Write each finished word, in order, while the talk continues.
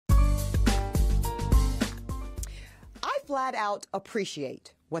flat out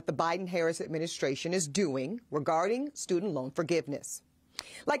appreciate what the Biden-Harris administration is doing regarding student loan forgiveness.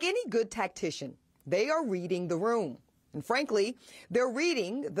 Like any good tactician, they are reading the room. And frankly, they're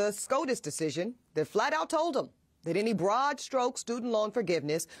reading the SCOTUS decision that flat out told them that any broad stroke student loan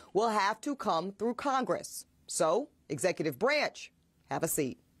forgiveness will have to come through Congress. So, executive branch, have a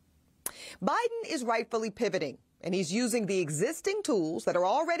seat. Biden is rightfully pivoting, and he's using the existing tools that are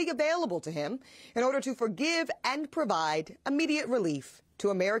already available to him in order to forgive and provide immediate relief to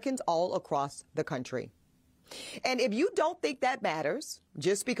Americans all across the country. And if you don't think that matters,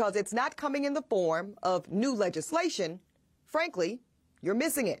 just because it's not coming in the form of new legislation, frankly, you're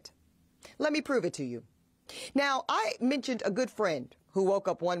missing it. Let me prove it to you. Now, I mentioned a good friend who woke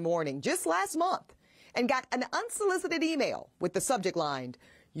up one morning just last month and got an unsolicited email with the subject line,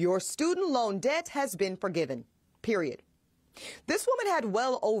 "Your student loan debt has been forgiven," period. This woman had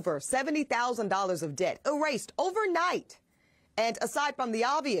well over $70,000 of debt erased overnight. And aside from the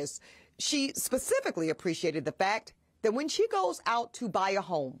obvious, she specifically appreciated the fact that when she goes out to buy a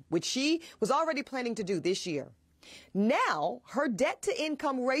home, which she was already planning to do this year, now her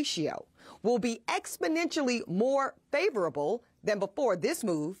debt-to-income ratio will be exponentially more favorable than before this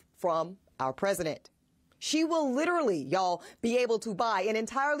move from our president. She will literally, y'all, be able to buy an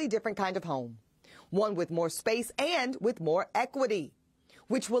entirely different kind of home, one with more space and with more equity,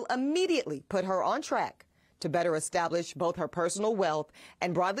 which will immediately put her on track to better establish both her personal wealth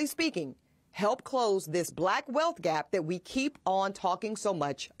and, broadly speaking, help close this black wealth gap that we keep on talking so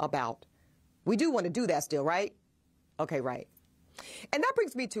much about. We do want to do that still, right? Okay, right. And that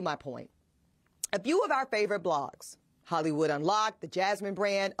brings me to my point. A few of our favorite blogs, Hollywood Unlocked, the Jasmine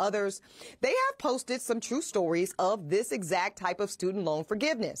Brand, others, they have posted some true stories of this exact type of student loan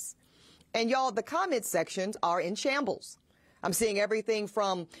forgiveness. And y'all, the comment sections are in shambles. I'm seeing everything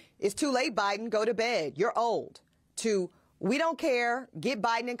from, "It's too late, Biden, go to bed, you're old," to, "We don't care, get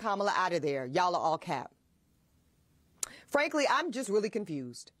Biden and Kamala out of there, y'all are all cap." Frankly, I'm just really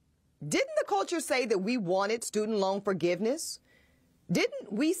confused. Didn't the culture say that we wanted student loan forgiveness?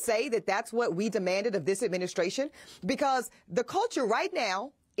 Didn't we say that that's what we demanded of this administration? Because the culture right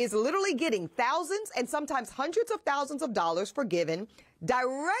now is literally getting thousands and sometimes hundreds of thousands of dollars forgiven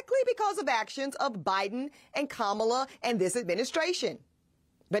directly because of actions of Biden and Kamala and this administration.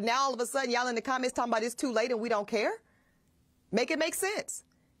 But now all of a sudden y'all in the comments talking about it's too late and we don't care? Make it make sense.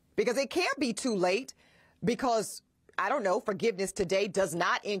 Because it can't be too late because, I don't know, forgiveness today does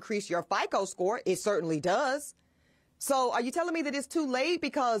not increase your FICO score. It certainly does. So are you telling me that it's too late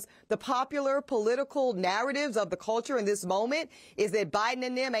because the popular political narratives of the culture in this moment is that Biden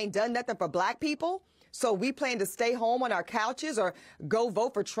and them ain't done nothing for black people? So we plan to stay home on our couches or go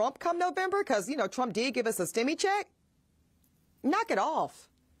vote for Trump come November because, you know, Trump did give us a stimmy check? Knock it off.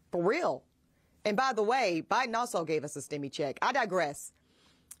 For real. And by the way, Biden also gave us a stimmy check. I digress.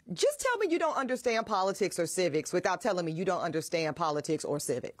 Just tell me you don't understand politics or civics without telling me you don't understand politics or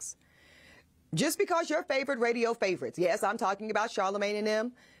civics. Just because your favorite radio favorites, yes, I'm talking about Charlemagne and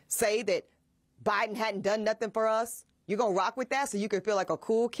them, say that Biden hadn't done nothing for us, you're going to rock with that so you can feel like a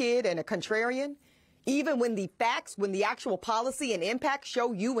cool kid and a contrarian? Even when the facts, when the actual policy and impact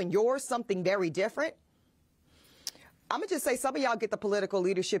show you and yours something very different? I'm going to just say some of y'all get the political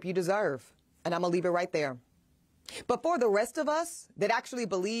leadership you deserve, and I'm going to leave it right there. But for the rest of us that actually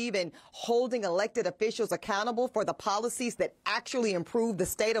believe in holding elected officials accountable for the policies that actually improve the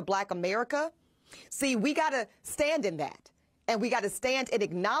state of black America, see, we got to stand in that. And we got to stand in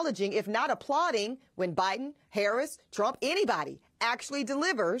acknowledging, if not applauding, when Biden, Harris, Trump, anybody actually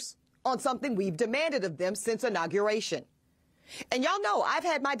delivers on something we've demanded of them since inauguration. And y'all know I've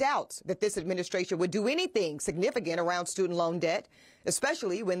had my doubts that this administration would do anything significant around student loan debt,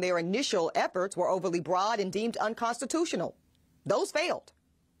 especially when their initial efforts were overly broad and deemed unconstitutional. Those failed.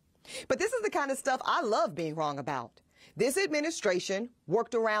 But this is the kind of stuff I love being wrong about. This administration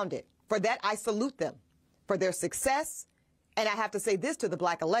worked around it. For that, I salute them for their success. And I have to say this to the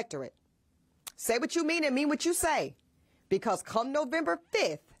black electorate. Say what you mean and mean what you say. Because come November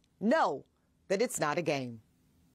 5th, know that it's not a game.